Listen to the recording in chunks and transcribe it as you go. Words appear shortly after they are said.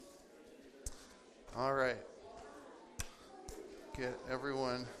All right. Get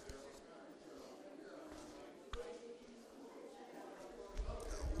everyone.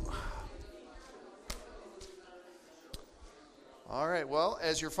 All right. Well,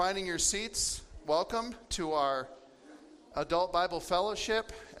 as you're finding your seats, welcome to our Adult Bible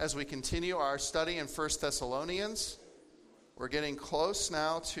Fellowship as we continue our study in 1 Thessalonians. We're getting close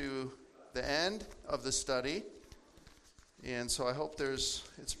now to the end of the study. And so I hope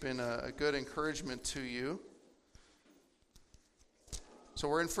it's been a good encouragement to you. So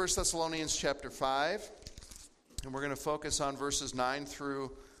we're in 1 Thessalonians chapter 5, and we're going to focus on verses 9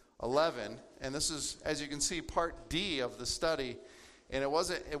 through 11. And this is, as you can see, part D of the study. And it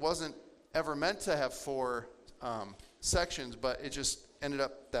wasn't ever meant to have four sections, but it just ended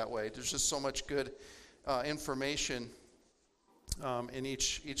up that way. There's just so much good information in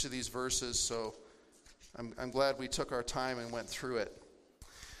each of these verses. So I'm glad we took our time and went through it.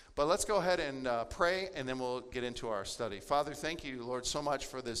 But let's go ahead and pray, and then we'll get into our study. Father, thank you, Lord, so much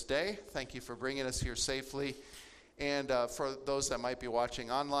for this day. Thank you for bringing us here safely. And for those that might be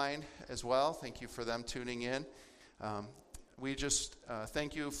watching online as well, thank you for them tuning in. We just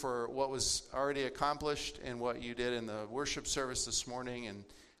thank you for what was already accomplished and what you did in the worship service this morning. And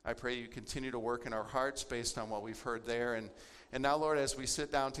I pray you continue to work in our hearts based on what we've heard there. And now, Lord, as we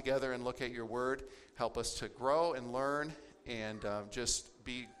sit down together and look at your word, help us to grow and learn and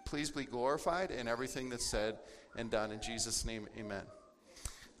please be glorified in everything that's said and done. In Jesus' name, amen.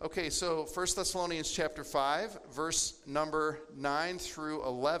 Okay, so 1 Thessalonians chapter 5, verse number 9 through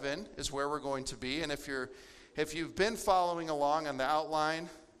 11 is where we're going to be. And if you've been following along on the outline,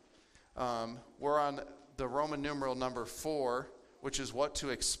 we're on the Roman numeral number 4, which is what to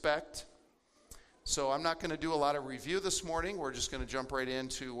expect. So I'm not going to do a lot of review this morning. We're just going to jump right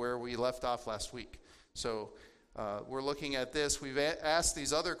into where we left off last week. So we're looking at this. We've asked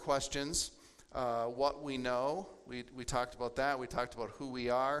these other questions, what we know. We talked about that. We talked about who we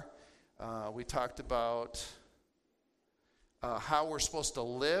are. We talked about how we're supposed to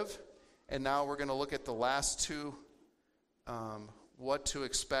live. And now we're going to look at the last two, what to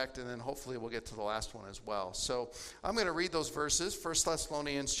expect, and then hopefully we'll get to the last one as well. So I'm going to read those verses, 1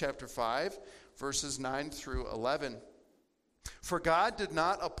 Thessalonians chapter 5, verses 9 through 11. For God did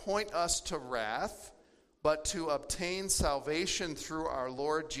not appoint us to wrath, but to obtain salvation through our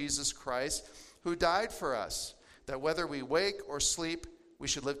Lord Jesus Christ, who died for us, that whether we wake or sleep, we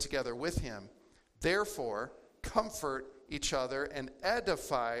should live together with him. Therefore, comfort each other and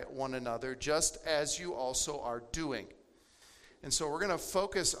edify one another, just as you also are doing. And so we're going to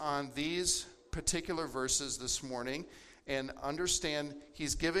focus on these particular verses this morning and understand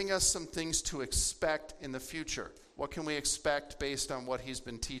he's giving us some things to expect in the future. What can we expect based on what he's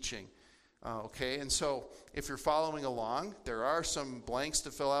been teaching? Okay, and so if you're following along, there are some blanks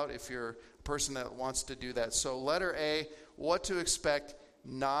to fill out if you're a person that wants to do that. So letter A, what to expect,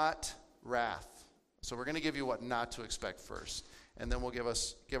 not wrath. So we're going to give you what not to expect first, and then we'll give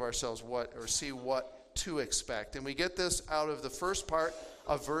ourselves see what to expect. And we get this out of the first part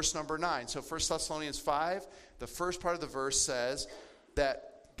of verse number 9. So 1 Thessalonians 5, the first part of the verse says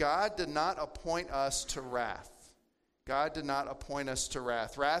that God did not appoint us to wrath. God did not appoint us to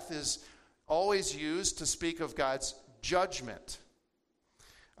wrath. Wrath is always used to speak of God's judgment.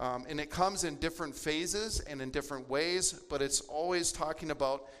 And it comes in different phases and in different ways, but it's always talking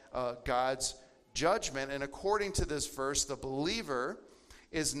about God's judgment. And according to this verse, the believer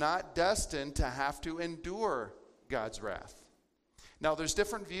is not destined to have to endure God's wrath. Now, there's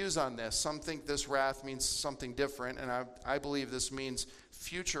different views on this. Some think this wrath means something different, and I believe this means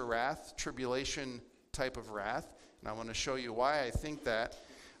future wrath, tribulation type of wrath. And I want to show you why I think that.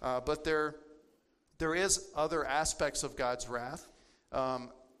 But there is other aspects of God's wrath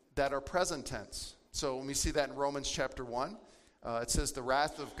that are present tense. So when we see that in Romans chapter 1, it says the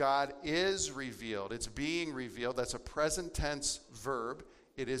wrath of God is revealed. It's being revealed. That's a present tense verb.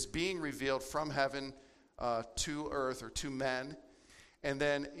 It is being revealed from heaven to earth or to men. And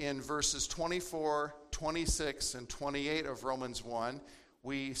then in verses 24, 26, and 28 of Romans 1,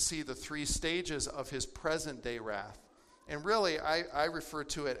 we see the three stages of his present day wrath. And really, I refer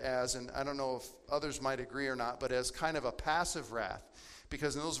to it as, and I don't know if others might agree or not, but as kind of a passive wrath.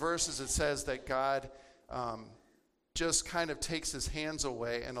 Because in those verses it says that God just kind of takes his hands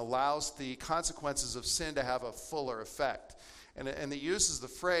away and allows the consequences of sin to have a fuller effect. And it uses the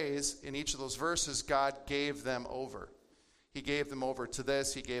phrase in each of those verses, God gave them over. He gave them over to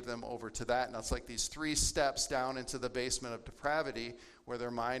this, he gave them over to that. And it's like these three steps down into the basement of depravity where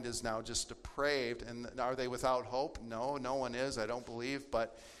their mind is now just depraved. And are they without hope? No, no one is, I don't believe.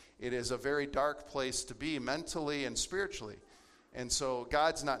 But it is a very dark place to be mentally and spiritually. And so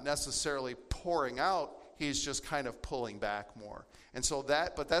God's not necessarily pouring out, he's just kind of pulling back more. And so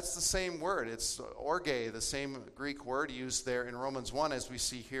but that's the same word. It's orge, the same Greek word used there in Romans 1 as we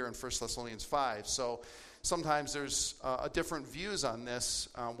see here in 1 Thessalonians 5. So sometimes there's different views on this.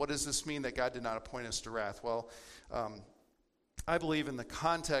 What does this mean that God did not appoint us to wrath? Well, I believe in the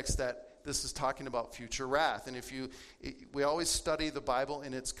context that this is talking about future wrath. And we always study the Bible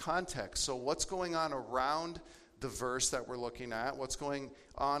in its context. So what's going on around the verse that we're looking at? What's going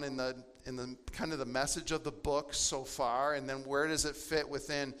on in the kind of the message of the book so far? And then where does it fit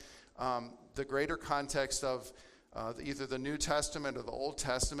within the greater context of either the New Testament or the Old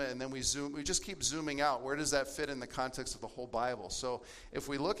Testament? And then we just keep zooming out. Where does that fit in the context of the whole Bible? So if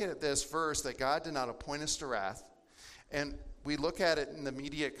we look at this verse that God did not appoint us to wrath, and we look at it in the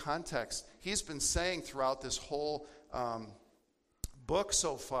immediate context, he's been saying throughout this whole book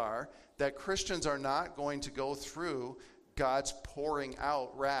so far that Christians are not going to go through God's pouring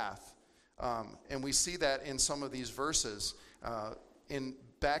out wrath. And we see that in some of these verses.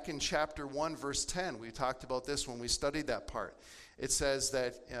 Back in chapter 1, verse 10, we talked about this when we studied that part. It says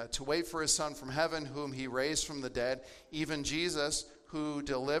that to wait for his Son from heaven, whom he raised from the dead, even Jesus, who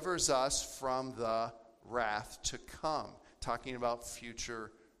delivers us from the wrath to come. Talking about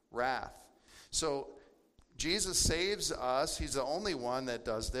future wrath. So Jesus saves us. He's the only one that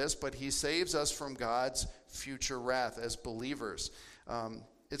does this, but he saves us from God's future wrath as believers.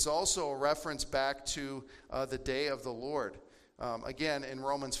 It's also a reference back to the day of the Lord. Again, in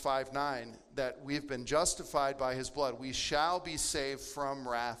Romans 5:9, that we've been justified by his blood. We shall be saved from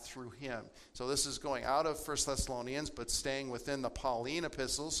wrath through him. So this is going out of 1 Thessalonians, but staying within the Pauline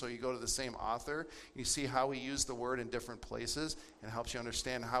epistles. So you go to the same author. You see how he used the word in different places, and it helps you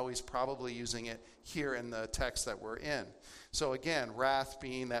understand how he's probably using it here in the text that we're in. So again, wrath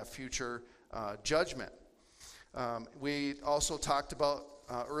being that future judgment. We also talked about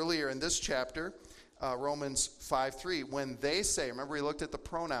earlier in this chapter, Romans 5:3, when they say, remember we looked at the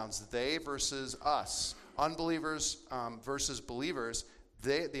pronouns, they versus us, unbelievers versus believers.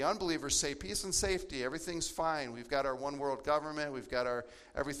 The unbelievers say peace and safety, everything's fine, we've got our one world government, we've got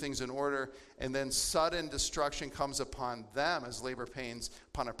everything's in order, and then sudden destruction comes upon them as labor pains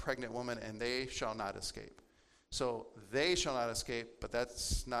upon a pregnant woman, and they shall not escape. So they shall not escape, but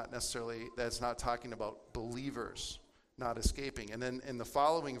that's not talking about believers not escaping. And then in the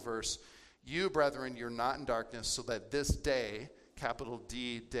following verse, you, brethren, you're not in darkness, so that this day, capital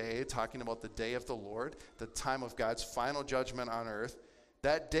D, day, talking about the day of the Lord, the time of God's final judgment on earth,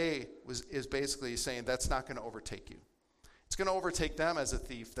 that day is basically saying that's not going to overtake you. It's going to overtake them as a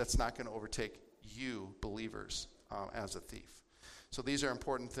thief. That's not going to overtake you, believers, as a thief. So these are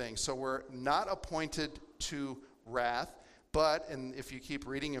important things. So we're not appointed to wrath, but, and if you keep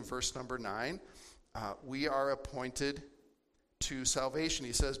reading in verse number 9, we are appointed to salvation.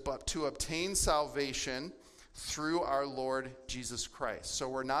 He says, but to obtain salvation through our Lord Jesus Christ. So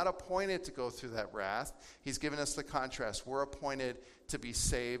we're not appointed to go through that wrath. He's given us the contrast. We're appointed to be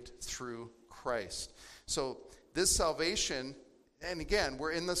saved through Christ. So this salvation, and again,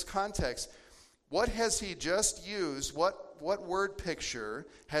 we're in this context. What has he just used? What word picture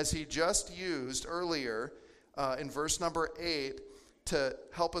has he just used earlier in verse number 8 to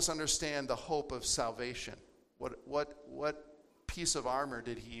help us understand the hope of salvation? What piece of armor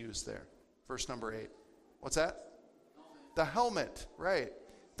did he use there? Verse number 8. What's that? The helmet, right.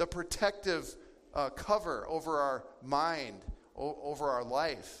 The protective cover over our mind, over our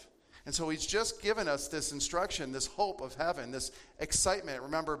life. And so he's just given us this instruction, this hope of heaven, this excitement.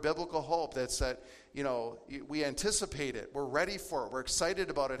 Remember, biblical hope, that's that, we anticipate it. We're ready for it. We're excited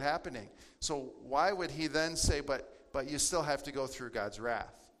about it happening. So why would he then say, but you still have to go through God's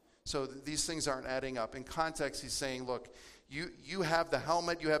wrath? So these things aren't adding up. In context, he's saying, look, you have the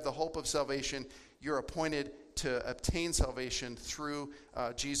helmet, you have the hope of salvation. You're appointed to obtain salvation through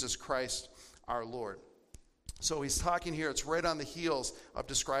Jesus Christ our Lord. So he's talking here, it's right on the heels of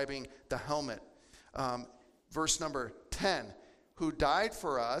describing the helmet. Verse number 10, who died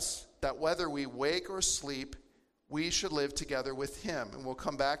for us, that whether we wake or sleep, we should live together with him. And we'll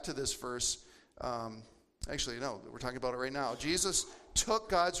come back to this verse. Actually, no, we're talking about it right now. Jesus took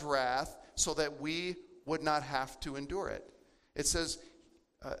God's wrath so that we would not have to endure it. It says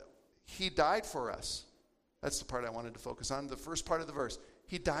he died for us. That's the part I wanted to focus on, the first part of the verse.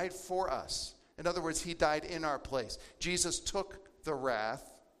 He died for us. In other words, he died in our place. Jesus took the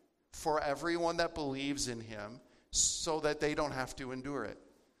wrath for everyone that believes in him so that they don't have to endure it.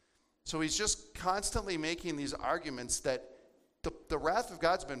 So he's just constantly making these arguments that the wrath of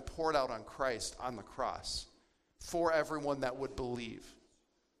God's been poured out on Christ on the cross for everyone that would believe.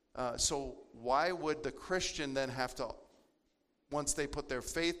 So why would the Christian then have to once they put their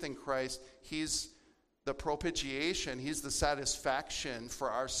faith in Christ, he's the propitiation, he's the satisfaction for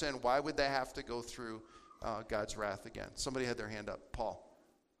our sin. Why would they have to go through God's wrath again? Somebody had their hand up. Paul.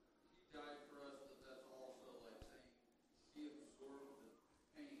 He died for us, but that's also like saying he absorbed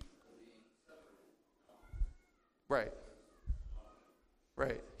the pain of being separated. Right.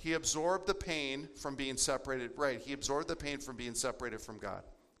 Right. He absorbed the pain from being separated. Right. He absorbed the pain from being separated from God.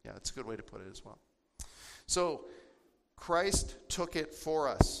 Yeah, that's a good way to put it as well. So, Christ took it for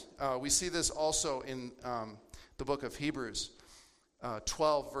us. We see this also in the book of Hebrews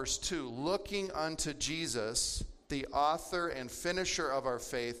 12, verse 2. Looking unto Jesus, the author and finisher of our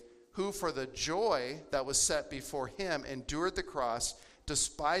faith, who for the joy that was set before him endured the cross,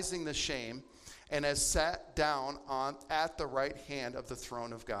 despising the shame, and has sat down at the right hand of the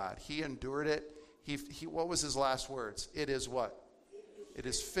throne of God. He endured it. He what was his last words? It is what? It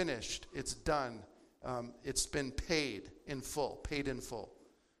is finished. It's done. It's been paid in full.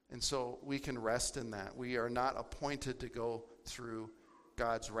 And so we can rest in that. We are not appointed to go through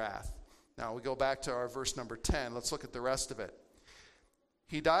God's wrath. Now we go back to our verse number 10. Let's look at the rest of it.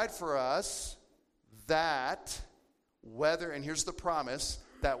 He died for us that whether, and here's the promise,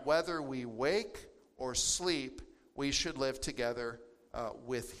 that whether we wake or sleep, we should live together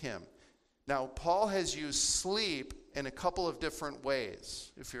with him. Now, Paul has used sleep in a couple of different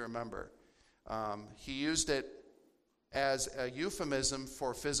ways, if you remember. He used it as a euphemism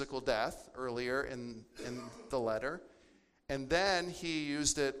for physical death earlier in the letter. And then he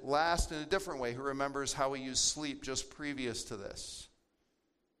used it last in a different way. Who remembers how he used sleep just previous to this?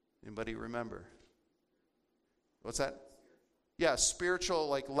 Anybody remember? What's that? Yeah, spiritual,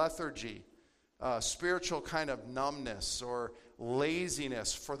 like lethargy, spiritual kind of numbness or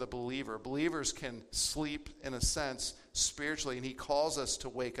laziness for the believer. Believers can sleep, in a sense, spiritually, and he calls us to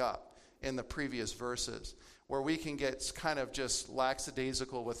wake up in the previous verses, where we can get kind of just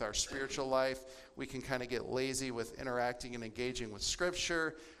lackadaisical with our spiritual life. We can kind of get lazy with interacting and engaging with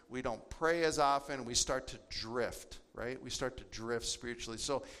Scripture. We don't pray as often. We start to drift, right? We start to drift spiritually.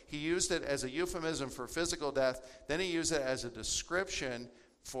 So he used it as a euphemism for physical death. Then he used it as a description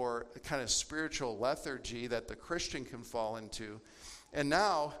for a kind of spiritual lethargy that the Christian can fall into. And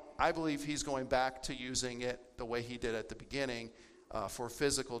now I believe he's going back to using it the way he did at the beginning for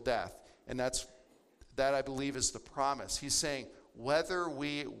physical death. And that I believe is the promise. He's saying whether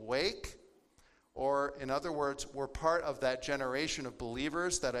we wake, or in other words, we're part of that generation of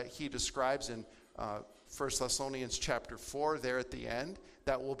believers that he describes in 1 Thessalonians chapter 4 there at the end,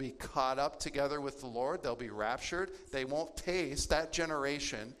 that will be caught up together with the Lord. They'll be raptured. They won't taste, that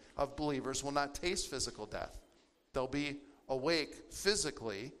generation of believers will not taste physical death. They'll be awake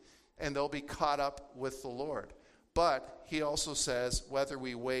physically, and they'll be caught up with the Lord. But he also says whether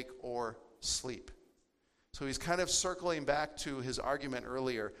we wake or sleep. So he's kind of circling back to his argument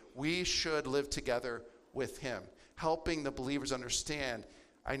earlier. We should live together with him, helping the believers understand,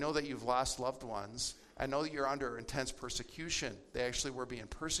 I know that you've lost loved ones. I know that you're under intense persecution. They actually were being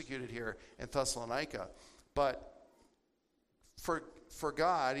persecuted here in Thessalonica. But for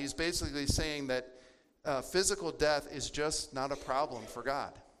God, he's basically saying that physical death is just not a problem for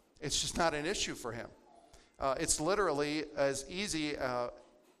God. It's just not an issue for him. It's literally as easy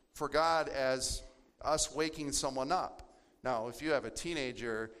for God as us waking someone up. Now, if you have a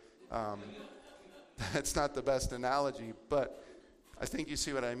teenager, that's not the best analogy, but I think you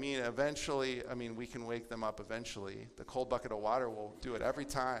see what I mean. Eventually, we can wake them up eventually. The cold bucket of water will do it every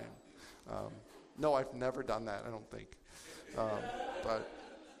time. No, I've never done that, I don't think. But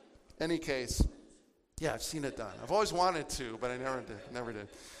any case, yeah, I've seen it done. I've always wanted to, but I never did.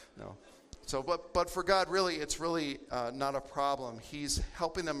 No. So, but for God, really, it's really not a problem. He's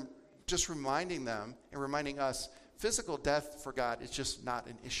helping them, just reminding them and reminding us, physical death for God is just not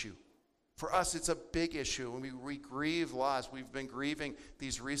an issue. For us, it's a big issue. When we grieve loss, we've been grieving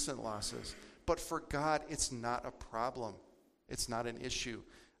these recent losses. But for God, it's not a problem. It's not an issue.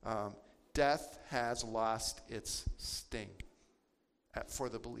 Death has lost its sting for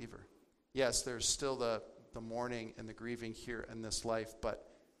the believer. Yes, there's still the mourning and the grieving here in this life, but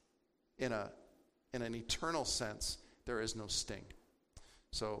in an eternal sense, there is no sting.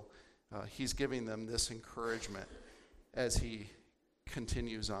 So he's giving them this encouragement as he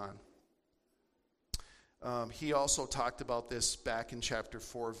continues on. He also talked about this back in chapter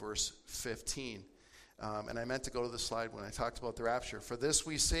 4, verse 15. And I meant to go to the slide when I talked about the rapture. For this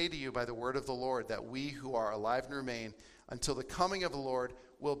we say to you by the word of the Lord, that we who are alive and remain until the coming of the Lord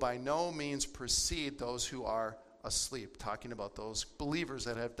will by no means precede those who are asleep. Talking about those believers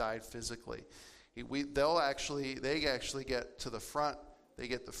that have died physically. They actually get to the front. They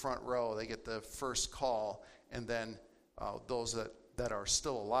get the front row. They get the first call. And then those that are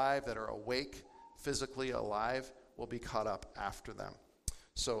still alive, that are awake, physically alive, will be caught up after them.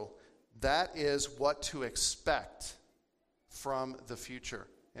 So that is what to expect from the future.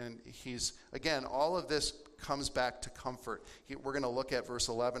 And again, all of this comes back to comfort. We're going to look at verse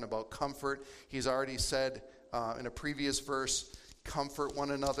 11 about comfort. He's already said in a previous verse, comfort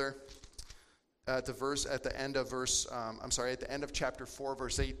one another. At the end of chapter 4,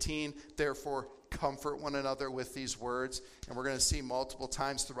 verse 18, therefore comfort one another with these words. And we're going to see multiple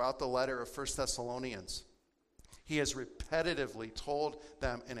times throughout the letter of 1 Thessalonians. He has repetitively told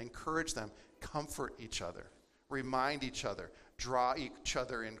them and encouraged them, comfort each other, remind each other, draw each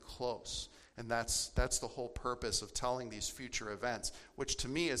other in close. And that's the whole purpose of telling these future events, which to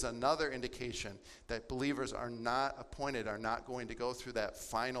me is another indication that believers are not going to go through that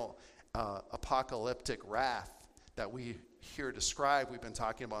final apocalyptic wrath that we hear described. We've been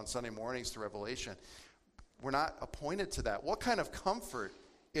talking about on Sunday mornings through Revelation. We're not appointed to that. What kind of comfort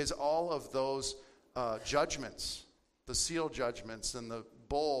is all of those judgments, the seal judgments and the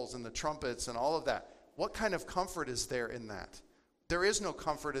bowls and the trumpets and all of that? What kind of comfort is there in that? There is no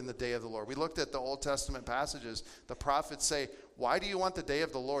comfort in the day of the Lord. We looked at the Old Testament passages. The prophets say, why do you want the day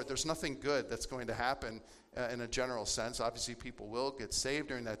of the Lord? There's nothing good that's going to happen in a general sense. Obviously, people will get saved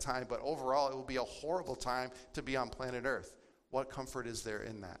during that time, but overall, it will be a horrible time to be on planet Earth. What comfort is there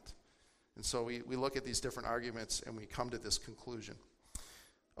in that? And so we look at these different arguments, and we come to this conclusion.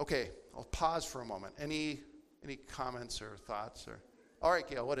 Okay, I'll pause for a moment. Any comments or thoughts? All right,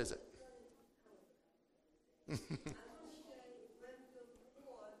 Gail, what is it?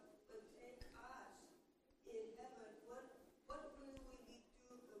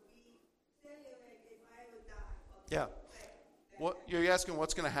 Yeah. What you're asking?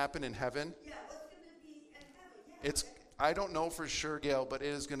 What's going to happen in heaven? Yeah, what's going to be in heaven? Yeah. I don't know for sure, Gail, but it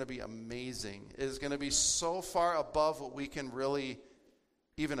is going to be amazing. It is going to be so far above what we can really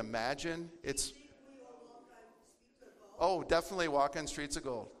even imagine. It's. Oh, definitely walk on streets of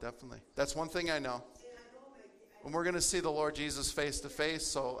gold. Definitely. That's one thing I know. And we're going to see the Lord Jesus face to face.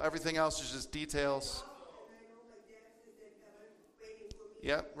 So everything else is just details.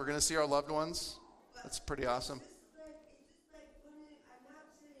 Yeah, we're going to see our loved ones. That's pretty awesome.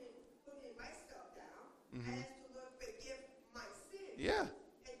 Mm-hmm. Yeah.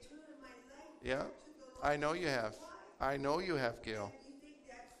 Yeah. I know you have, Gail.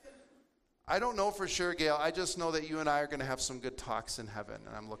 I don't know for sure, Gail. I just know that you and I are going to have some good talks in heaven,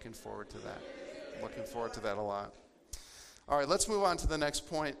 and I'm looking forward to that. I'm looking forward to that a lot. All right, let's move on to the next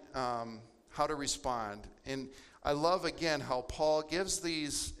point, how to respond. And I love, again, how Paul gives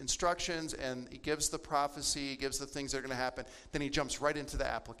these instructions, and he gives the prophecy, he gives the things that are going to happen. Then he jumps right into the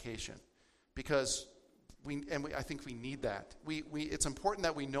application, because I think we need that. It's important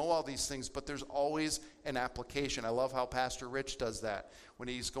that we know all these things, but there's always an application. I love how Pastor Rich does that. When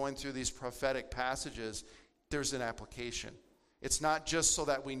he's going through these prophetic passages, there's an application. It's not just so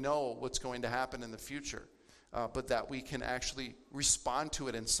that we know what's going to happen in the future, but that we can actually respond to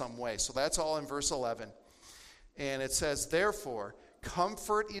it in some way. So that's all in verse 11. And it says, therefore,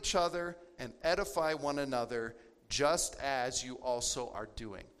 comfort each other and edify one another, just as you also are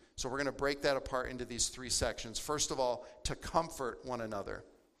doing. So we're going to break that apart into these three sections. First of all, to comfort one another.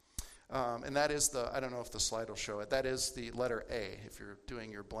 And that is I don't know if the slide will show it, that is the letter A, if you're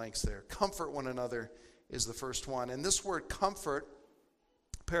doing your blanks there. Comfort one another is the first one. And this word comfort,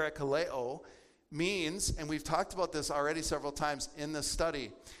 parakaleo, means, and we've talked about this already several times in the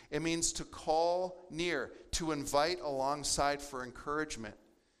study, it means to call near, to invite alongside for encouragement.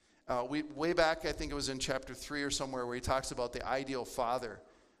 Way back, I think it was in chapter 3 or somewhere, where he talks about the ideal father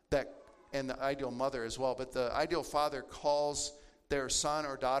and the ideal mother as well. But the ideal father calls their son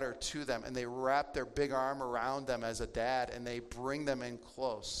or daughter to them, and they wrap their big arm around them as a dad, and they bring them in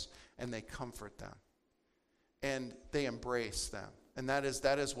close, and they comfort them, and they embrace them. And that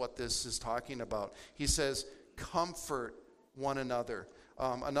is what this is talking about. He says, comfort one another.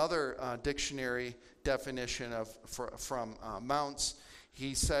 Another dictionary definition from Mounts,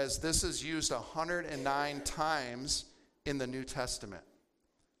 he says this is used 109 times in the New Testament.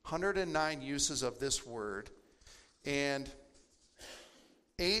 109 uses of this word, and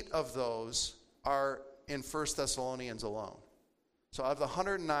 8 of those are in 1 Thessalonians alone. So of the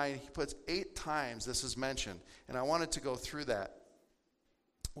 109, he puts 8 times this is mentioned, and I wanted to go through that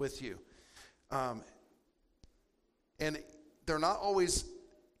with you. And they're not always,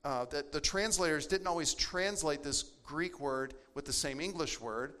 the translators didn't always translate this Greek word with the same English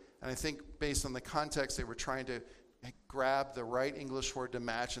word, and I think based on the context, they were trying to grab the right English word to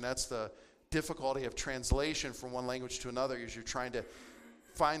match, and that's the difficulty of translation from one language to another, is you're trying to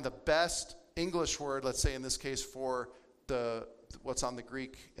find the best English word, let's say in this case for what's on the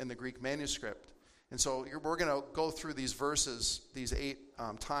Greek in the Greek manuscript. And so we're going to go through these verses, these 8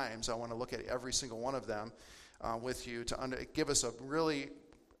 times. I want to look at every single one of them with you to give us a really,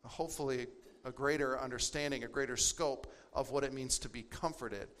 hopefully, a greater understanding, a greater scope of what it means to be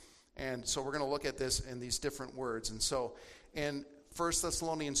comforted. And so we're going to look at this in these different words. And so in 1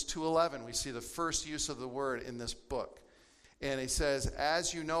 Thessalonians 2:11, we see the first use of the word in this book. And he says,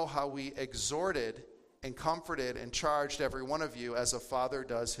 as you know how we exhorted and comforted and charged every one of you as a father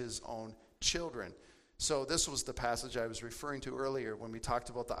does his own children. So this was the passage I was referring to earlier when we talked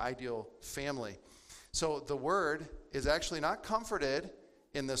about the ideal family. So the word is actually not comforted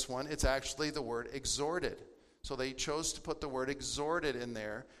in this one. It's actually the word exhorted. So they chose to put the word exhorted in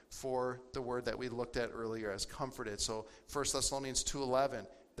there for the word that we looked at earlier as comforted. So 1 Thessalonians 2:11,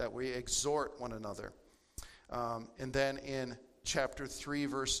 that we exhort one another. And then in chapter 3,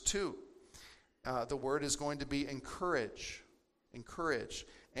 verse 2, the word is going to be encourage. Encourage.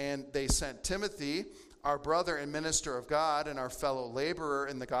 And they sent Timothy, our brother and minister of God and our fellow laborer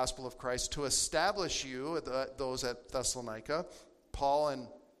in the gospel of Christ, to establish you, those at Thessalonica. Paul and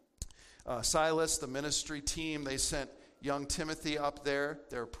Silas, the ministry team, they sent young Timothy up there,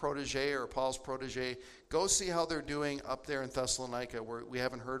 their protege or Paul's protege. Go see how they're doing up there in Thessalonica. We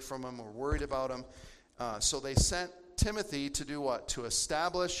haven't heard from them. We're worried about them. So they sent Timothy to do what? To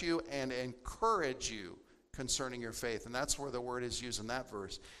establish you and encourage you concerning your faith. And that's where the word is used in that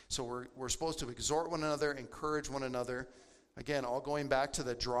verse. So we're supposed to exhort one another, encourage one another. Again, all going back to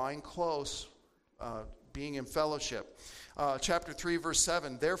the drawing close, being in fellowship. Chapter 3, verse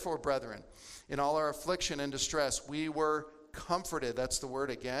 7, therefore, brethren, in all our affliction and distress, we were comforted, that's the word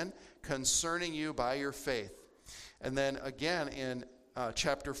again, concerning you by your faith. And then again in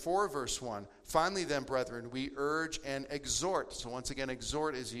chapter 4, verse 1, finally then, brethren, we urge and exhort. So once again,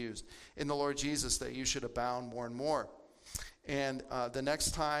 exhort is used in the Lord Jesus that you should abound more and more. And the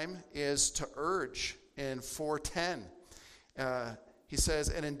next time is to urge in 4:10. He says,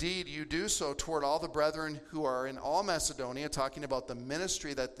 and indeed you do so toward all the brethren who are in all Macedonia, talking about the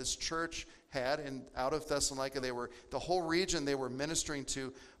ministry that this church had, and out of Thessalonica, the whole region they were ministering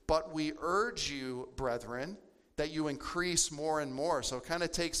to. But we urge you, brethren, that you increase more and more. So it kind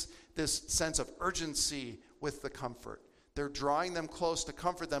of takes this sense of urgency with the comfort. They're drawing them close to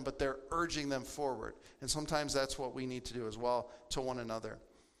comfort them, but they're urging them forward. And sometimes that's what we need to do as well to one another.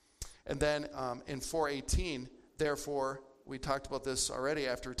 And then in 4:18, therefore, we talked about this already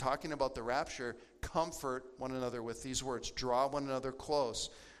after talking about the rapture, comfort one another with these words, draw one another close.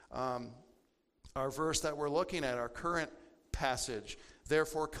 Our verse that we're looking at, our current passage,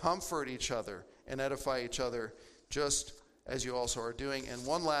 therefore comfort each other and edify each other, just as you also are doing. And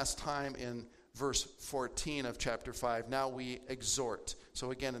one last time in verse 14 of chapter 5, now we exhort.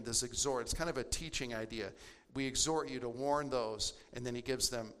 So again, in this exhort, it's kind of a teaching idea. We exhort you to warn those, and then he gives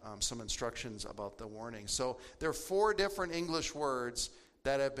them some instructions about the warning. So there are 4 different English words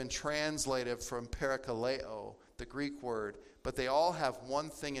that have been translated from parakaleo, the Greek word, but they all have one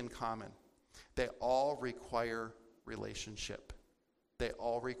thing in common. They all require relationship. They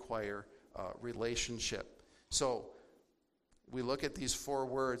all require relationship. So we look at these 4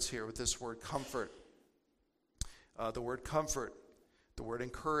 words here with this word comfort. The word comfort, the word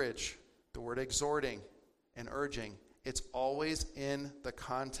encourage, the word exhorting, and urging. It's always in the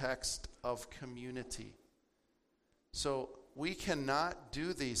context of community. So we cannot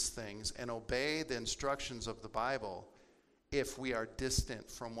do these things and obey the instructions of the Bible if we are distant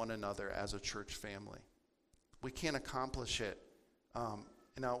from one another as a church family. We can't accomplish it.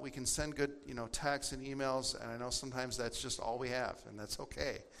 We can send good, texts and emails, and I know sometimes that's just all we have, and that's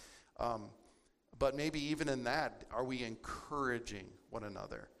okay. But maybe even in that, are we encouraging one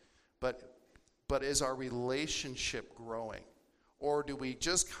another? But is our relationship growing? Or do we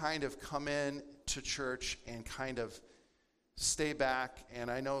just kind of come in to church and kind of stay back?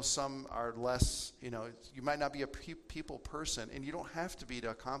 And I know some are less, you might not be a people person, and you don't have to be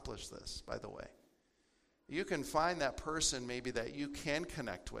to accomplish this, by the way. You can find that person maybe that you can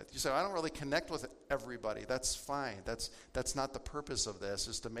connect with. You say, I don't really connect with everybody. That's fine. That's not the purpose of this,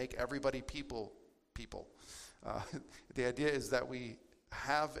 is to make everybody people. The idea is that we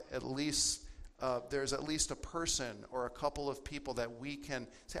have at least... there's at least a person or a couple of people that we can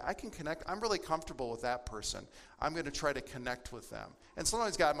say, I can connect. I'm really comfortable with that person. I'm going to try to connect with them. And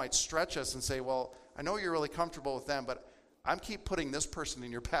sometimes God might stretch us and say, well, I know you're really comfortable with them, but I'm keep putting this person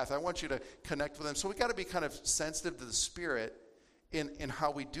in your path. I want you to connect with them. So we got to be kind of sensitive to the Spirit in how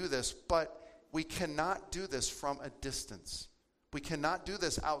we do this, but we cannot do this from a distance. We cannot do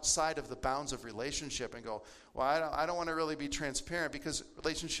this outside of the bounds of relationship and go, well, I don't want to really be transparent, because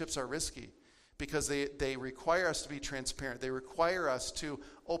relationships are risky. because they require us to be transparent. They require us to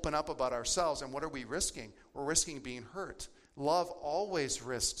open up about ourselves. And what are we risking? We're risking being hurt. Love always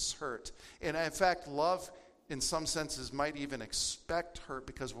risks hurt. And in fact, love in some senses might even expect hurt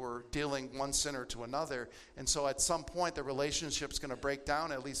because we're dealing one sinner to another. And so at some point, the relationship's going to break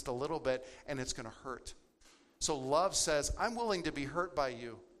down at least a little bit, and it's going to hurt. So love says, I'm willing to be hurt by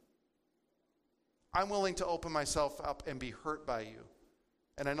you. I'm willing to open myself up and be hurt by you.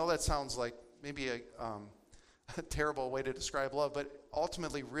 And I know that sounds like maybe a terrible way to describe love, but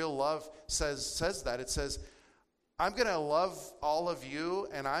ultimately real love says that. It says, I'm going to love all of you,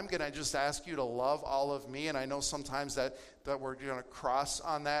 and I'm going to just ask you to love all of me. And I know sometimes that we're going to cross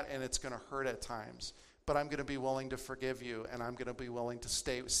on that, and it's going to hurt at times. But I'm going to be willing to forgive you, and I'm going to be willing to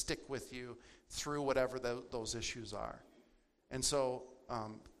stick with you through whatever those issues are. And so,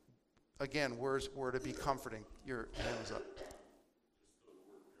 again, we're to be comforting. Your hand was up.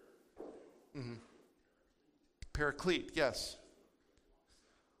 Mm-hmm. Paraclete, yes.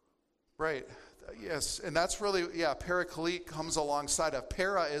 Right. Yes, and that's really, paraclete comes alongside of.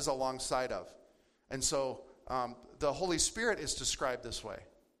 Para is alongside of. And so the Holy Spirit is described this way.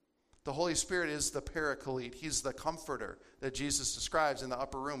 The Holy Spirit is the paraclete. He's the comforter that Jesus describes in the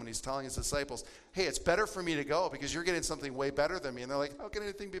upper room when he's telling his disciples, hey, it's better for me to go because you're getting something way better than me. And they're like, how can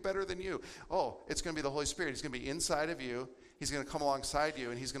anything be better than you? Oh, it's going to be the Holy Spirit. He's going to be inside of you. He's going to come alongside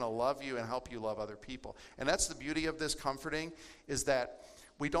you, and he's going to love you and help you love other people. And that's the beauty of this comforting, is that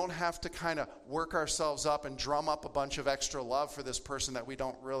we don't have to kind of work ourselves up and drum up a bunch of extra love for this person that we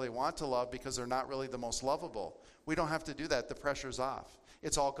don't really want to love because they're not really the most lovable. We don't have to do that. The pressure's off.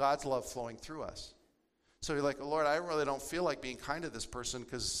 It's all God's love flowing through us. So you're like, oh, Lord, I really don't feel like being kind to this person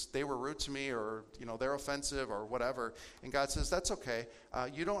because they were rude to me, or they're offensive or whatever. And God says, that's okay.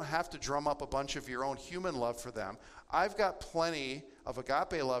 You don't have to drum up a bunch of your own human love for them. I've got plenty of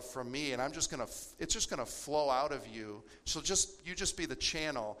agape love from me, and it's just gonna flow out of you. So you just be the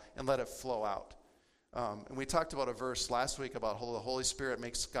channel and let it flow out. And we talked about a verse last week about how the Holy Spirit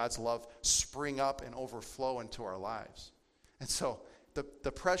makes God's love spring up and overflow into our lives. And so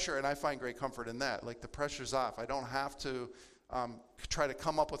the pressure, and I find great comfort in that, like the pressure's off. I don't have to try to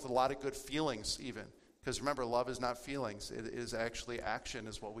come up with a lot of good feelings even. Because remember, love is not feelings. It is actually action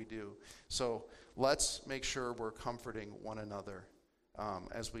is what we do. So let's make sure we're comforting one another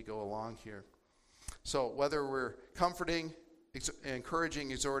as we go along here. So whether we're comforting,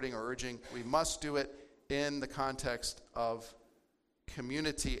 encouraging, exhorting, or urging, we must do it in the context of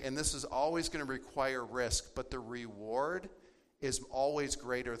community. And this is always going to require risk, but the reward is always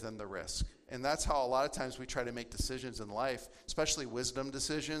greater than the risk. And that's how a lot of times we try to make decisions in life, especially wisdom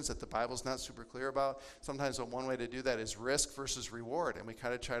decisions that the Bible's not super clear about. Sometimes one way to do that is risk versus reward. And we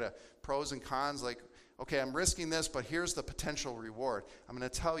kind of try to pros and cons, like, okay, I'm risking this, but here's the potential reward. I'm going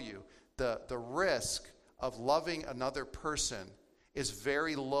to tell you, the risk of loving another person is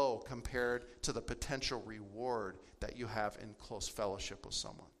very low compared to the potential reward that you have in close fellowship with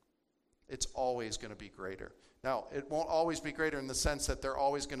someone. It's always going to be greater. Now, it won't always be greater in the sense that they're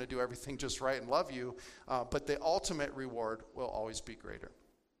always going to do everything just right and love you, but the ultimate reward will always be greater.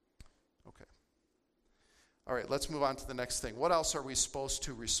 Okay. All right, let's move on to the next thing. What else are we supposed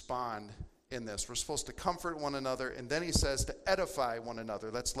to respond in this? We're supposed to comfort one another, and then he says to edify one another.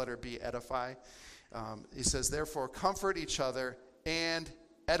 Let's letter B, edify. He says, therefore, comfort each other and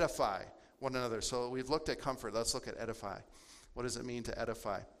edify one another. So we've looked at comfort. Let's look at edify. What does it mean to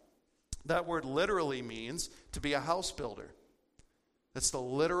edify? That word literally means to be a house builder. That's the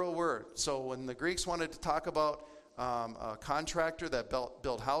literal word. So when the Greeks wanted to talk about a contractor that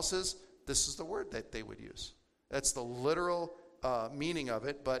built houses, this is the word that they would use. That's the literal meaning of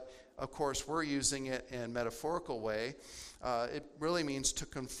it, but of course we're using it in a metaphorical way. It really means to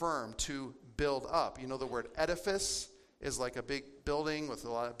confirm, to build up. You know, the word edifice is like a big building with a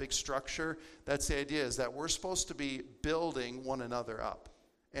lot of big structure. That's the idea, is that we're supposed to be building one another up.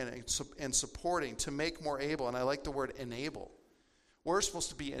 And supporting, to make more able. And I like the word enable. We're supposed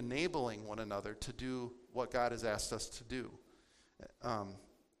to be enabling one another to do what God has asked us to do.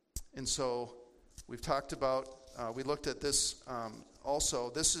 And so we've talked about, we looked at this also.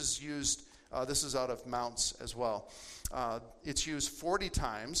 This is used, this is out of Mounts as well. It's used 40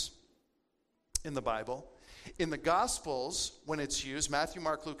 times in the Bible. In the Gospels, when it's used, Matthew,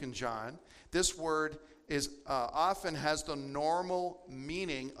 Mark, Luke, and John, this word is often has the normal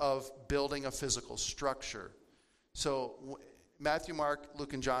meaning of building a physical structure. So Matthew, Mark,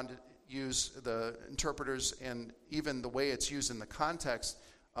 Luke, and John use the interpreters, and even the way it's used in the context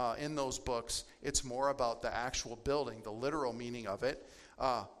in those books, it's more about the actual building, the literal meaning of it.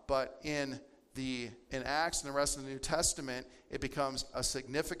 But in in Acts and the rest of the New Testament, it becomes a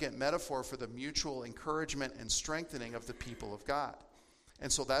significant metaphor for the mutual encouragement and strengthening of the people of God.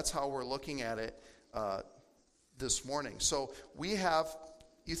 And so that's how we're looking at it this morning. So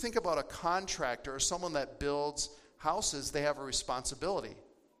you think about a contractor or someone that builds houses, they have a responsibility,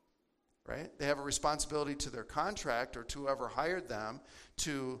 right? They have a responsibility to their contract or to whoever hired them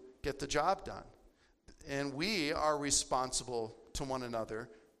to get the job done. And we are responsible to one another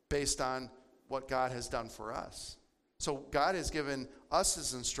based on what God has done for us. So God has given us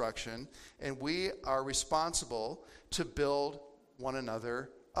his instruction, and we are responsible to build one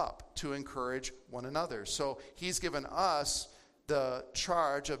another up, to encourage one another. So he's given us the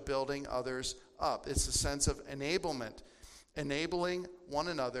charge of building others up. It's a sense of enablement, enabling one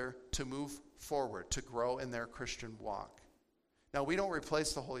another to move forward, to grow in their Christian walk. Now, we don't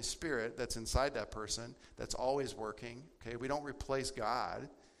replace the Holy Spirit that's inside that person, that's always working. Okay, we don't replace God.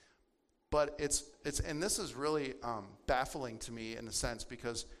 But it's and this is really baffling to me in a sense,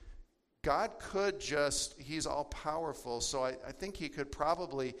 because God could he's all powerful, so I think he could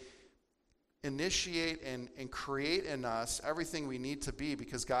probably initiate and create in us everything we need to be,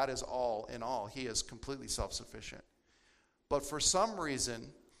 because God is all in all. He is completely self-sufficient. But for some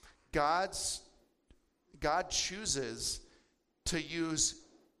reason, God chooses to use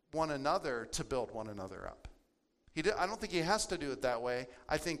one another to build one another up. I don't think he has to do it that way.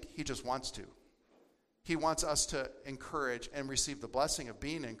 I think he just wants to. He wants us to encourage and receive the blessing of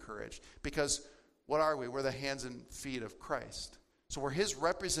being encouraged, because what are we? We're the hands and feet of Christ. So we're his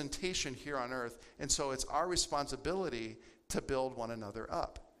representation here on earth, and so it's our responsibility to build one another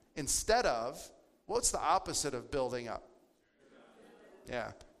up. Instead of, what's the opposite of building up?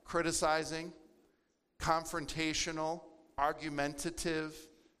 Yeah, criticizing, confrontational, argumentative,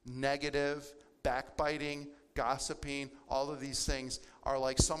 negative, backbiting, gossiping. All of these things are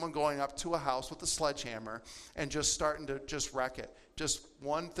like someone going up to a house with a sledgehammer and just starting to just wreck it. Just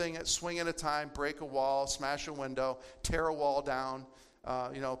one thing, swing at a time, break a wall, smash a window, tear a wall down,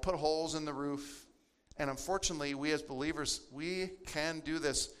 put holes in the roof. And unfortunately, we as believers, we can do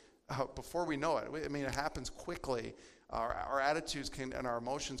this before we know it. It happens quickly. Our attitudes and our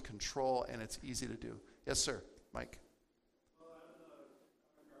emotions control, and it's easy to do. Yes, sir. Mike.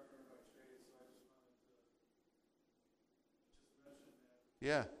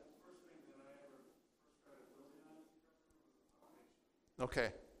 Yeah.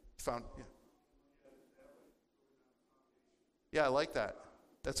 Okay. Yeah, I like that.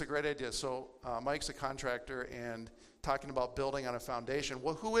 That's a great idea. So Mike's a contractor and talking about building on a foundation.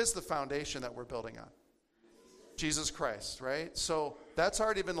 Well, who is the foundation that we're building on? Jesus Christ, right? So that's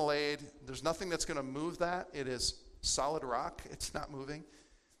already been laid. There's nothing that's going to move that. It is solid rock. It's not moving.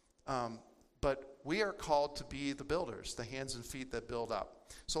 But we are called to be the builders, the hands and feet that build up.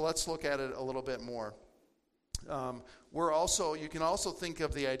 So let's look at it a little bit more. You can also think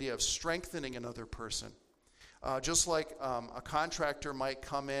of the idea of strengthening another person. Just like a contractor might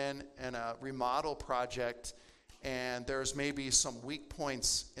come in a remodel project, and there's maybe some weak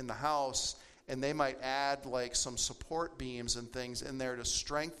points in the house, and they might add like some support beams and things in there to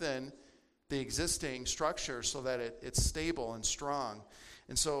strengthen the existing structure so that it's stable and strong.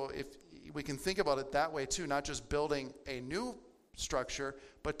 And so if we can think about it that way too, not just building a new structure,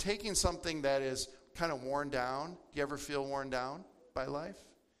 but taking something that is kind of worn down. Do you ever feel worn down by life?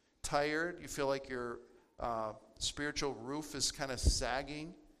 Tired? You feel like your spiritual roof is kind of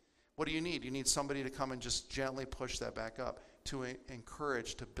sagging? What do you need? You need somebody to come and just gently push that back up, to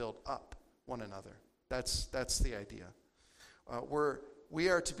encourage, to build up one another. That's the idea. We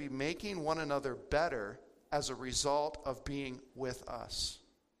are to be making one another better as a result of being with us.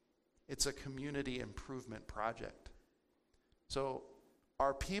 It's a community improvement project. So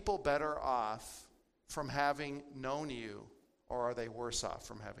are people better off from having known you, or are they worse off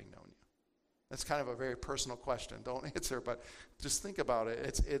from having known you? That's kind of a very personal question. Don't answer, but just think about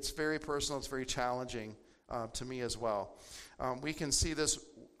it. It's very personal. It's very challenging to me as well. We can see this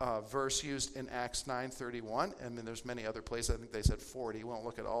verse used in Acts 9:31, and then there's many other places. I think they said 40. We won't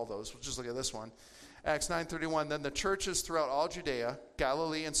look at all those. We'll just look at this one. Acts 9:31, then the churches throughout all Judea,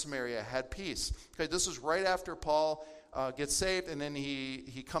 Galilee, and Samaria had peace. Okay, this is right after Paul gets saved, and then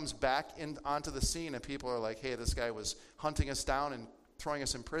he comes back onto the scene, and people are like, hey, this guy was hunting us down and throwing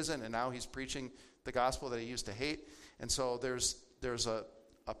us in prison, and now he's preaching the gospel that he used to hate. And so there's a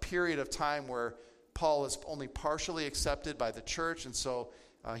period of time where Paul is only partially accepted by the church, and so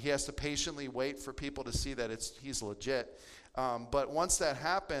he has to patiently wait for people to see that he's legit. But once that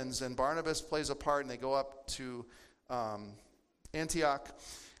happens, and Barnabas plays a part, and they go up to Antioch,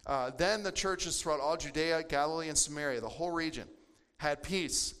 then the churches throughout all Judea, Galilee, and Samaria, the whole region, had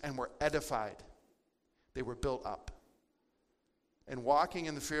peace, and were edified. They were built up. And walking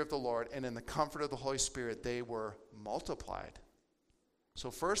in the fear of the Lord and in the comfort of the Holy Spirit, they were multiplied. So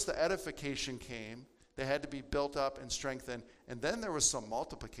first the edification came. They had to be built up and strengthened. And then there was some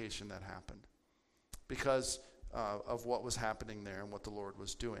multiplication that happened because of what was happening there and what the Lord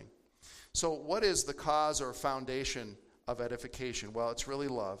was doing. So what is the cause or foundation of edification? Well, it's really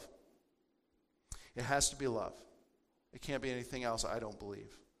love. It has to be love. It can't be anything else, I don't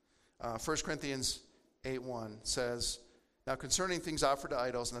believe. 1 Corinthians 8:1 says, now concerning things offered to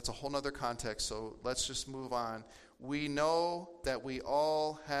idols, and that's a whole other context, so let's just move on. We know that we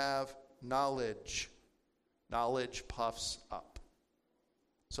all have knowledge. Knowledge puffs up.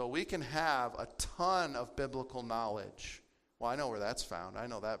 So we can have a ton of biblical knowledge. Well, I know where that's found. I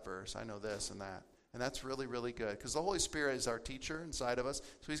know that verse. I know this and that. And that's really, really good because the Holy Spirit is our teacher inside of us.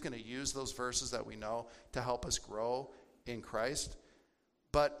 So he's going to use those verses that we know to help us grow in Christ.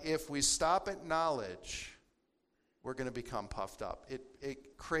 But if we stop at knowledge, we're going to become puffed up.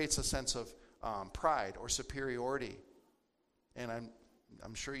 It creates a sense of pride or superiority. And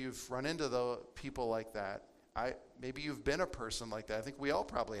I'm sure you've run into the people like that. Maybe you've been a person like that. I think we all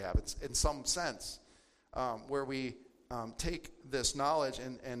probably have. It's in some sense where we take this knowledge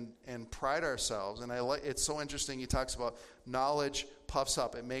and pride ourselves. And it's so interesting. He talks about knowledge puffs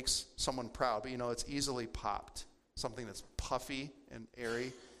up. It makes someone proud. But, it's easily popped. Something that's puffy and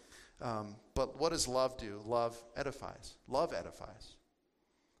airy. But what does love do? Love edifies. Love edifies.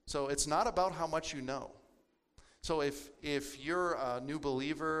 So it's not about how much you know. So if you're a new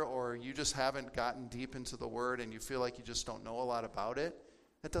believer or you just haven't gotten deep into the Word and you feel like you just don't know a lot about it,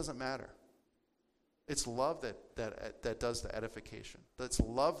 that doesn't matter. It's love that does the edification. It's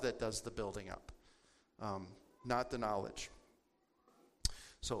love that does the building up, not the knowledge.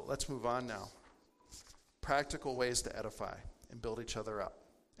 So let's move on now. Practical ways to edify and build each other up.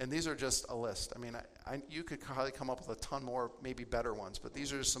 And these are just a list. I mean, you could probably come up with a ton more, maybe better ones, but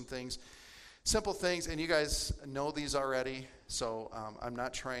these are just some things, simple things, and you guys know these already, so I'm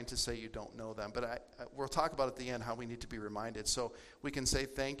not trying to say you don't know them, but we'll talk about at the end how we need to be reminded. So we can say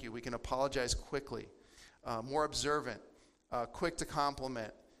thank you. We can apologize quickly, more observant, quick to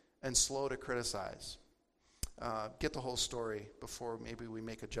compliment, and slow to criticize. Get the whole story before maybe we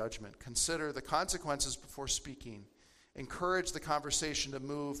make a judgment. Consider the consequences before speaking. Encourage the conversation to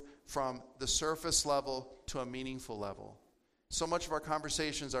move from the surface level to a meaningful level. So much of our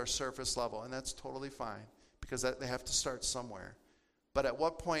conversations are surface level, and that's totally fine because they have to start somewhere. But at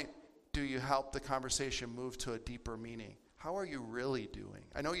what point do you help the conversation move to a deeper meaning? How are you really doing?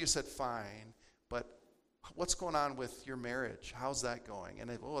 I know you said fine, but what's going on with your marriage? How's that going? And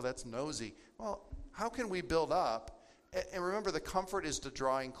that's nosy. Well, how can we build up? And remember, the comfort is to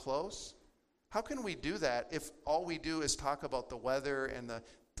drawing close. How can we do that if all we do is talk about the weather and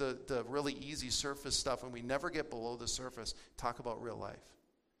the really easy surface stuff and we never get below the surface, talk about real life?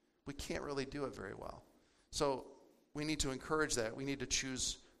 We can't really do it very well. So we need to encourage that. We need to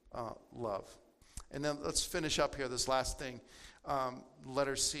choose love. And then let's finish up here, this last thing.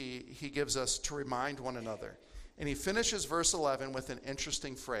 Letter C, he gives us to remind one another. And he finishes verse 11 with an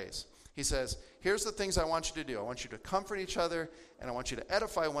interesting phrase. He says, here's the things I want you to do. I want you to comfort each other, and I want you to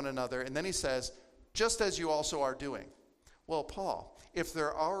edify one another. And then he says, just as you also are doing. Well, Paul, if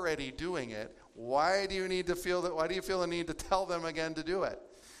they're already doing it, why do you feel the need to tell them again to do it?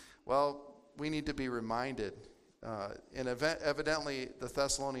 Well, we need to be reminded. Evidently, the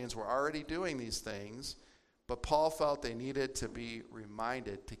Thessalonians were already doing these things, but Paul felt they needed to be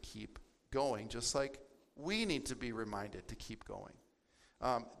reminded to keep going, just like we need to be reminded to keep going.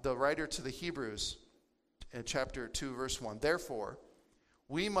 The writer to the Hebrews in chapter 2, verse 1, therefore,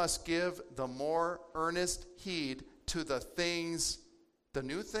 we must give the more earnest heed to the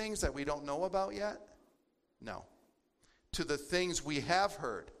new things that we don't know about yet? No. To the things we have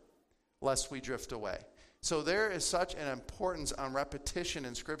heard, lest we drift away. So there is such an importance on repetition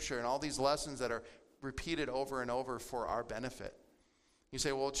in Scripture and all these lessons that are repeated over and over for our benefit. You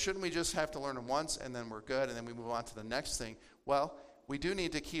say, well, shouldn't we just have to learn them once and then we're good and then we move on to the next thing? Well, we do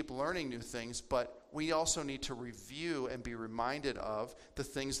need to keep learning new things, but we also need to review and be reminded of the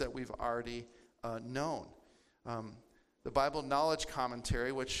things that we've already known. The Bible Knowledge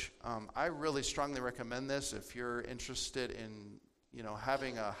Commentary, which I really strongly recommend this if you're interested in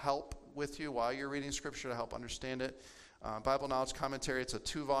having a help with you while you're reading Scripture to help understand it. Bible Knowledge Commentary, it's a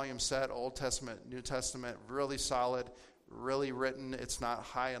 2-volume set, Old Testament, New Testament, really solid, really written. It's not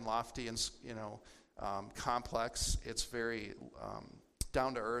high and lofty and complex. It's very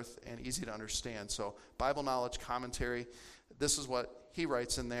down to earth and easy to understand. So Bible Knowledge Commentary, this is what he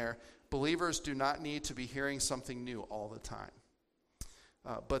writes in there. Believers do not need to be hearing something new all the time.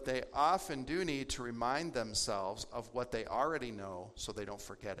 But they often do need to remind themselves of what they already know so they don't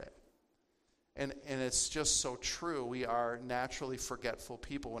forget it. And it's just so true. We are naturally forgetful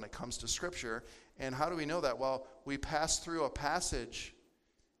people when it comes to Scripture. And how do we know that? Well, we pass through a passage,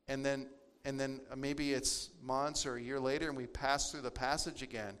 and then maybe it's months or a year later, and we pass through the passage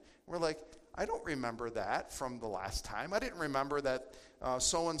again. We're like, I don't remember that from the last time. I didn't remember that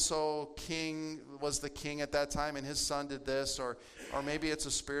so-and-so king was the king at that time, and his son did this. Or maybe it's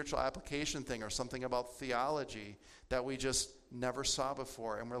a spiritual application thing or something about theology that we just never saw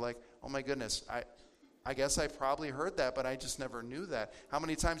before. And we're like, oh my goodness, I guess I probably heard that, but I just never knew that. How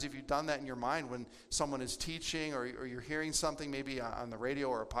many times have you done that in your mind when someone is teaching or you're hearing something maybe on the radio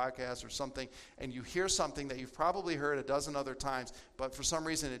or a podcast or something, and you hear something that you've probably heard a dozen other times, but for some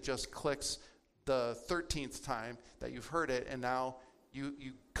reason it just clicks the 13th time that you've heard it, and now you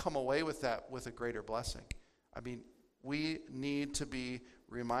come away with that with a greater blessing. I mean, we need to be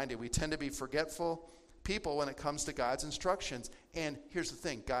reminded. We tend to be forgetful people when it comes to God's instructions. And here's the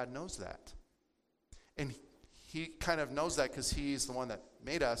thing, God knows that. And he kind of knows that because he's the one that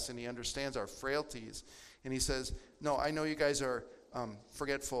made us, and he understands our frailties. And he says, no, I know you guys are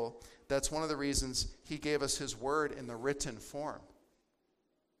forgetful. That's one of the reasons he gave us his word in the written form.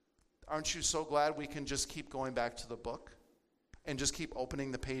 Aren't you so glad we can just keep going back to the book and just keep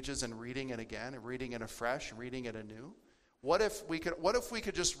opening the pages and reading it again and reading it afresh and reading it anew? What if we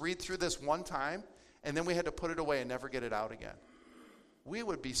could just read through this one time and then we had to put it away and never get it out again? We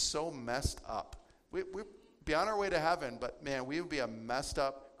would be so messed up. We'd be on our way to heaven, but man, we would be a messed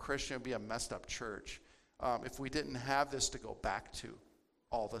up Christian, we'd be a messed up church if we didn't have this to go back to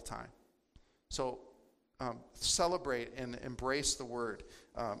all the time. So celebrate and embrace the word.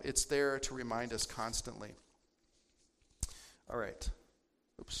 It's there to remind us constantly. All right.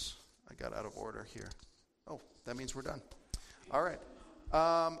 Oops, I got out of order here. Oh, that means we're done. All right.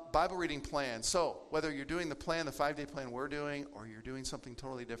 Bible reading plan. So whether you're doing the plan, the 5-day plan we're doing, or you're doing something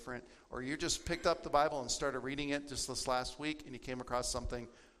totally different, or you just picked up the Bible and started reading it just this last week and you came across something,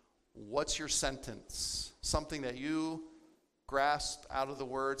 what's your sentence? Something that you grasped out of the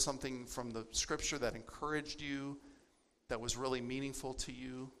word, something from the scripture that encouraged you, that was really meaningful to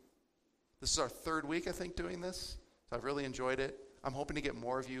you. This is our 3rd week, I think, doing this. So I've really enjoyed it. I'm hoping to get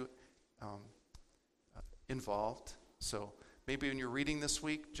more of you involved. So maybe when you're reading this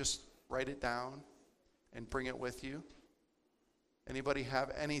week, just write it down and bring it with you. Anybody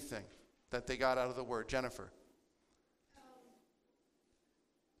have anything that they got out of the word? Jennifer.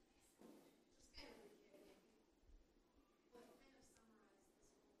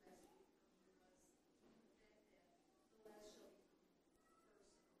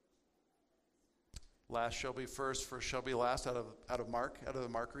 Last shall be first shall be last out of the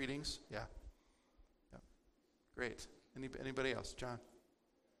Mark readings. Yeah. Great. Anybody else? John.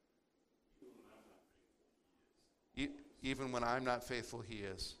 Even when I'm not faithful, he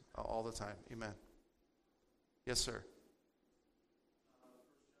is. All the time. Amen. Yes, sir.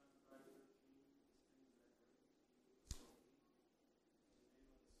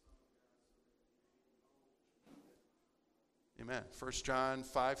 Amen. 1 John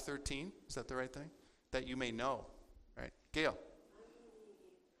 5:13. Is that the right thing? That you may know. Right. Gail.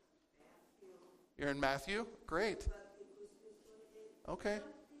 You're in Matthew? Great. Okay.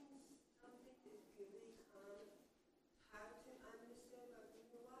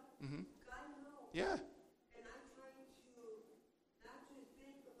 Mm-hmm. Yeah. And I'm trying to not to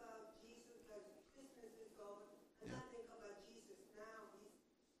think about Jesus because Christmas is over, and not think about Jesus now. He's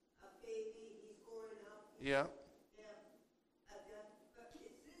a baby. He's growing up. Yeah. But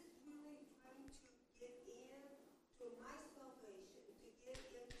is this really trying to get into my salvation, to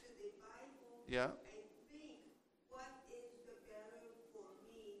get into the Bible? Yeah. And think what is the better for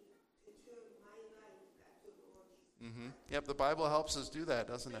me to turn my life back to the Lord Jesus. Mm-hmm. Yep, the Bible helps us do that,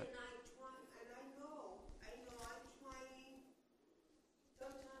 doesn't it? I'm trying.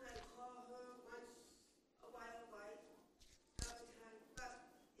 Sometimes I call her once a while, other time, but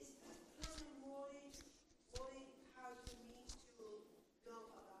it's just really hard for me to know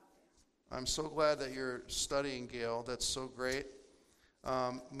about that. I'm so glad that you're studying, Gail. That's so great.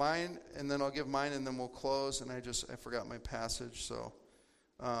 Mine, and then I'll give mine, and then we'll close. And I forgot my passage.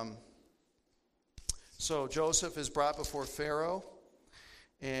 So Joseph is brought before Pharaoh,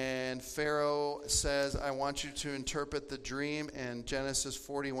 and Pharaoh says, "I want you to interpret the dream." And Genesis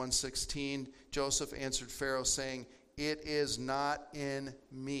 41:16, Joseph answered Pharaoh, saying, "It is not in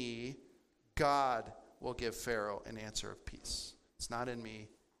me. God will give Pharaoh an answer of peace." It's not in me.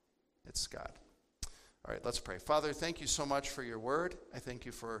 It's God. All right, let's pray. Father, thank you so much for your word. I thank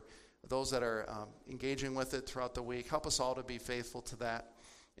you for those that are engaging with it throughout the week. Help us all to be faithful to that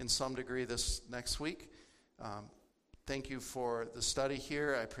in some degree this next week. Thank you for the study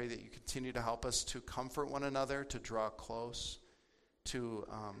here. I pray that you continue to help us to comfort one another, to draw close, to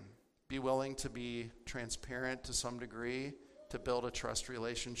be willing to be transparent to some degree, to build a trust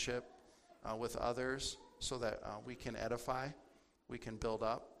relationship with others so that we can edify, we can build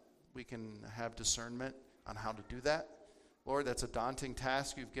up, we can have discernment on how to do that. Lord, that's a daunting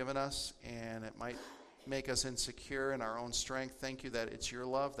task you've given us, and it might make us insecure in our own strength. Thank you that it's your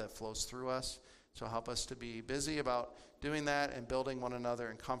love that flows through us. So help us to be busy about doing that and building one another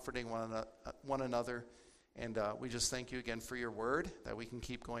and comforting one another. And we just thank you again for your word that we can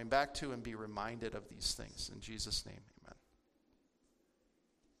keep going back to and be reminded of these things. In Jesus' name, amen.